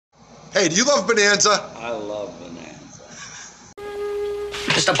Hey, do you love Bonanza? I love Bananza.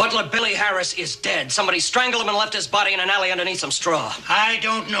 Mr. Butler, Billy Harris is dead. Somebody strangled him and left his body in an alley underneath some straw. I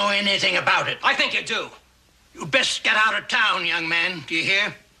don't know anything about it. I think you do. You best get out of town, young man. Do you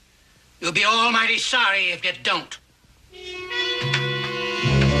hear? You'll be almighty sorry if you don't.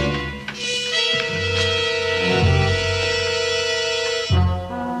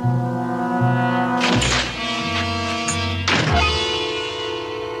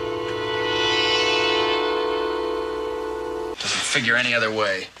 Doesn't figure any other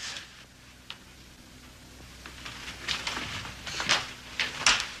way.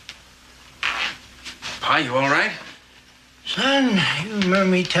 Pa, you all right? Son, you remember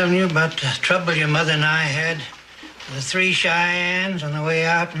me telling you about the trouble your mother and I had with the 3 Cheyennes on the way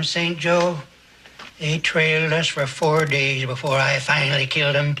out from St. Joe? They trailed us for 4 days before I finally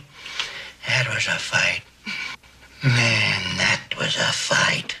killed them. That was a fight. Man, that was a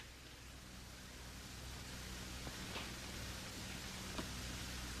fight.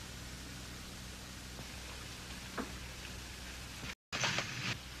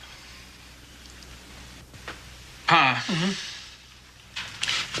 Pa.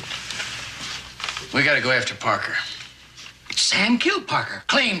 We gotta go after Parker. Sam killed Parker.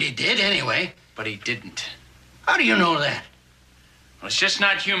 Claimed he did, anyway. But he didn't. How do you know that? Well, it's just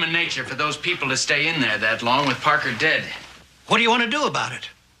not human nature for those people to stay in there that long with Parker dead. What do you want to do about it?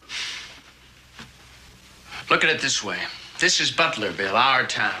 Look at it this way. This is Butlerville, our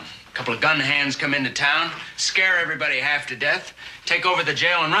town. A couple of gun hands come into town, scare everybody half to death, take over the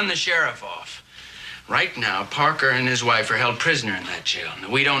jail, and run the sheriff off. Right now, Parker and his wife are held prisoner in that jail. Now,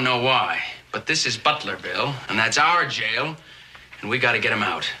 we don't know why, but this is Butlerville, and that's our jail, and we gotta get him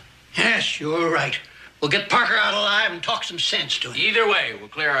out. Yes, you're right. We'll get Parker out alive and talk some sense to him. Either way, we'll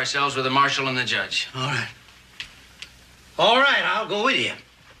clear ourselves with the marshal and the judge. All right. All right, I'll go with you.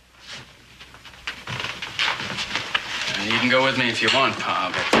 You can go with me if you want,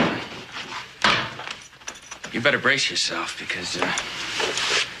 Pa, but you better brace yourself because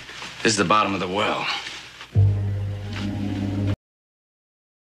this is the bottom of the well.